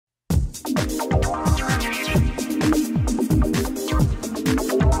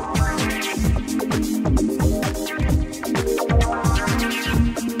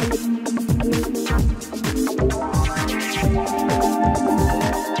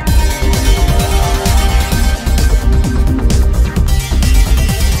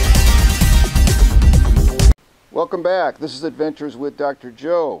Welcome back. This is Adventures with Dr.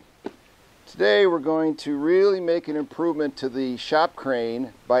 Joe. Today we're going to really make an improvement to the shop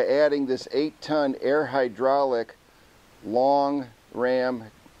crane by adding this 8-ton air hydraulic long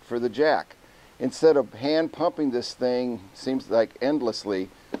ram for the jack. Instead of hand pumping this thing, seems like endlessly,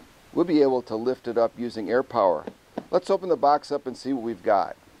 we'll be able to lift it up using air power. Let's open the box up and see what we've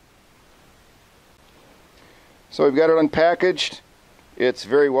got. So we've got it unpackaged. It's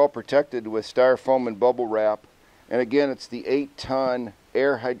very well protected with styrofoam and bubble wrap. And again, it's the 8-ton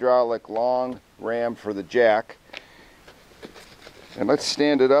air hydraulic long ram for the jack. And let's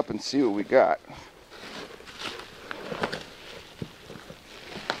stand it up and see what we got.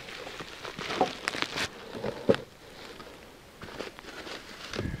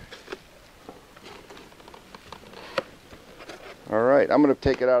 Alright, I'm going to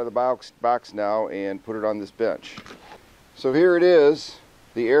take it out of the box now and put it on this bench. So here it is.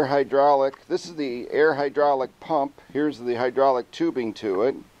 The air hydraulic, this is the air hydraulic pump. Here's the hydraulic tubing to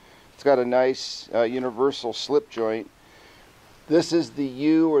it. It's got a nice universal slip joint. This is the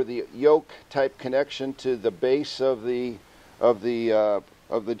U or the yoke type connection to the base of the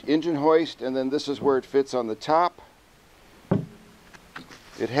engine hoist, and then this is where it fits on the top.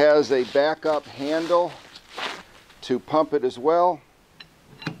 It has a backup handle to pump it as well.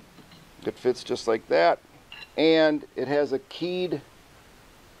 It fits just like that, and it has a keyed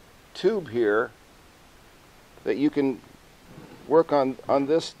tube here that you can work on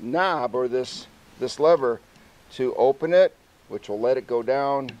this knob or this lever to open it, which will let it go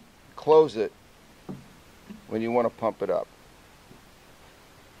down, close it when you want to pump it up.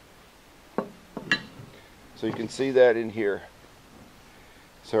 So you can see that in here.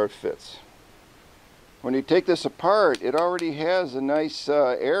 So it fits. When you take this apart, it already has a nice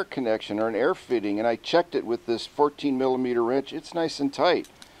air connection or an air fitting, and I checked it with this 14mm wrench. It's nice and tight.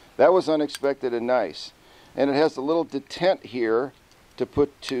 That was unexpected and nice. And it has a little detent here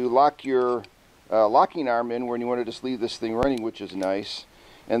to lock your locking arm in when you want to just leave this thing running, which is nice.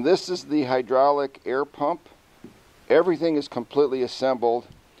 And this is the hydraulic air pump. Everything is completely assembled.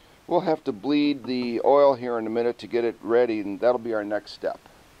 We'll have to bleed the oil here in a minute to get it ready, and that'll be our next step.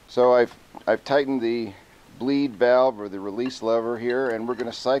 So I've tightened the bleed valve or the release lever here, and we're going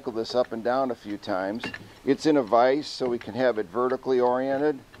to cycle this up and down a few times. It's in a vise, so we can have it vertically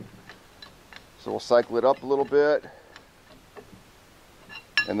oriented. So we'll cycle it up a little bit,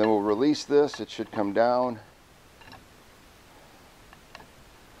 and then we'll release this. It should come down.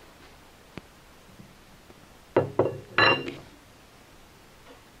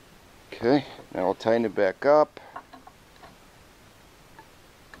 Okay, now I'll tighten it back up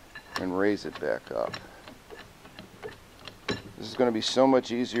and raise it back up. This is going to be so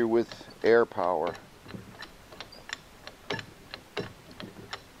much easier with air power.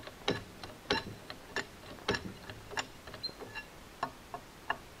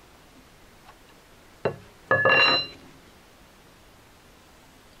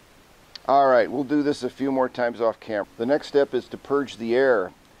 Alright, we'll do this a few more times off camera. The next step is to purge the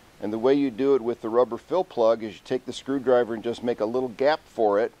air. And the way you do it with the rubber fill plug is you take the screwdriver and just make a little gap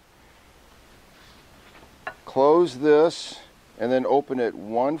for it. Close this and then open it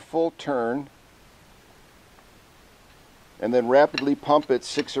one full turn. And then rapidly pump it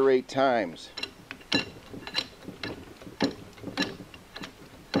 6 or 8 times.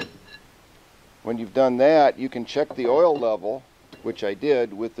 When you've done that, you can check the oil level, which I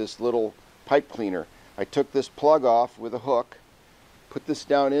did with this little pipe cleaner. I took this plug off with a hook, put this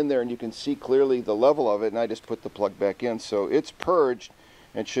down in there, and you can see clearly the level of it, and I just put the plug back in. So it's purged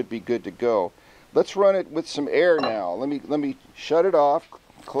and should be good to go. Let's run it with some air now. Let me shut it off,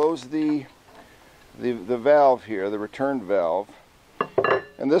 close the valve here, the return valve,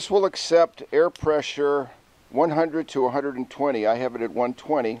 and this will accept air pressure 100 to 120. I have it at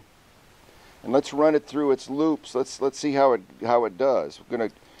 120. And let's run it through its loops. Let's see how it does.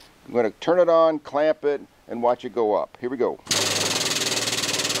 I'm gonna turn it on, clamp it, and watch it go up. Here we go.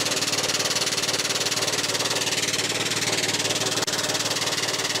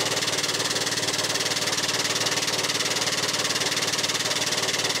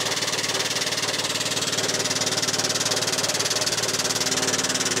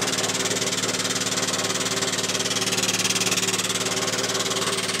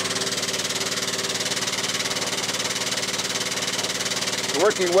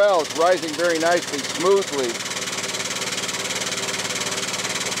 working well. It's rising very nicely, smoothly.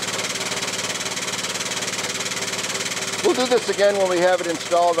 We'll do this again when we have it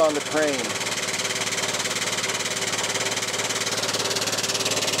installed on the crane.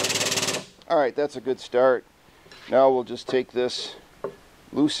 All right, that's a good start. Now we'll just take this,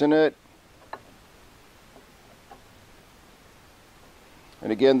 loosen it.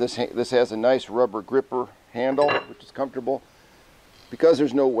 And again, this has a nice rubber gripper handle, which is comfortable. Because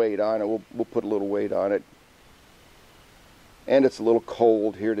there's no weight on it, we'll put a little weight on it. And it's a little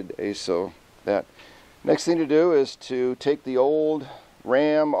cold here today, so that. Next thing to do is to take the old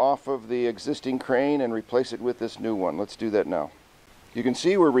ram off of the existing crane and replace it with this new one. Let's do that now. You can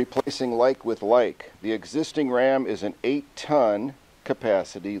see we're replacing like with like. The existing ram is an 8-ton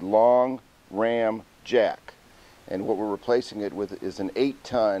capacity long ram jack. And what we're replacing it with is an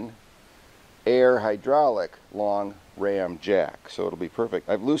 8-ton air hydraulic long ram jack. So it'll be perfect.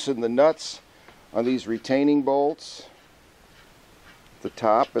 I've loosened the nuts on these retaining bolts, the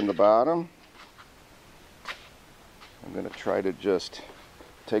top and the bottom. I'm going to try to just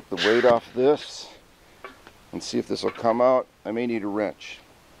take the weight off this and see if this will come out. I may need a wrench.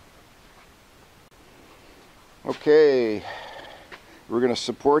 Okay, we're going to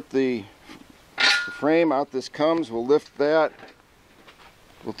support the frame out this comes. We'll lift that.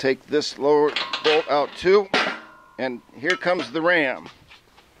 We'll take this lower bolt out too, and here comes the ram.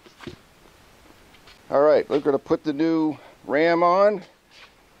 All right, we're going to put the new ram on.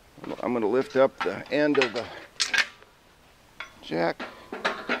 I'm going to lift up the end of the jack.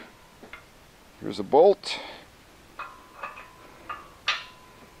 Here's a bolt.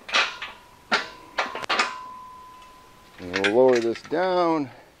 And we'll lower this down.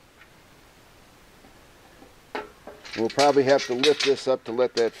 We'll probably have to lift this up to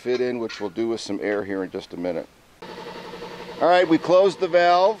let that fit in, which we'll do with some air here in just a minute. All right, we closed the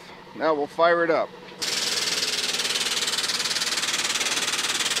valve. Now we'll fire it up.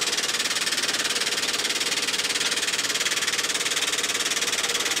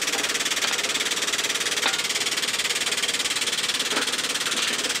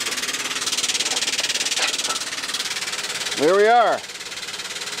 There we are.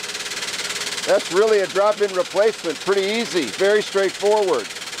 That's really a drop-in replacement. Pretty easy, very straightforward.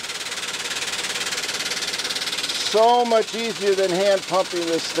 So much easier than hand pumping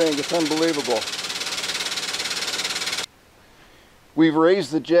this thing. It's unbelievable. We've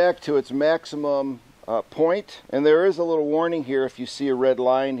raised the jack to its maximum point, and there is a little warning here. If you see a red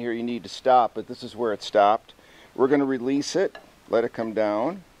line here, you need to stop, but this is where it stopped. We're going to release it, let it come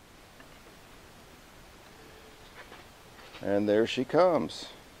down. And there she comes.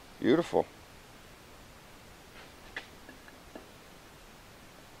 Beautiful.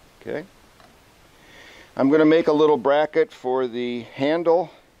 Okay. I'm going to make a little bracket for the handle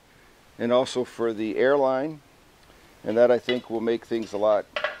and also for the airline, and that I think will make things a lot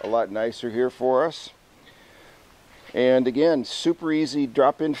nicer here for us. And again, super easy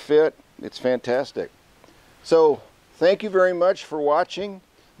drop-in fit. It's fantastic. So thank you very much for watching.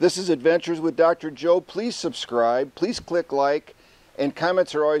 This is Adventures with Dr. Joe. Please subscribe, please click like, and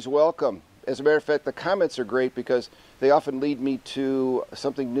comments are always welcome. As a matter of fact, the comments are great because they often lead me to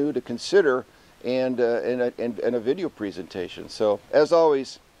something new to consider and a video presentation. So, as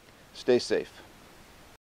always, stay safe.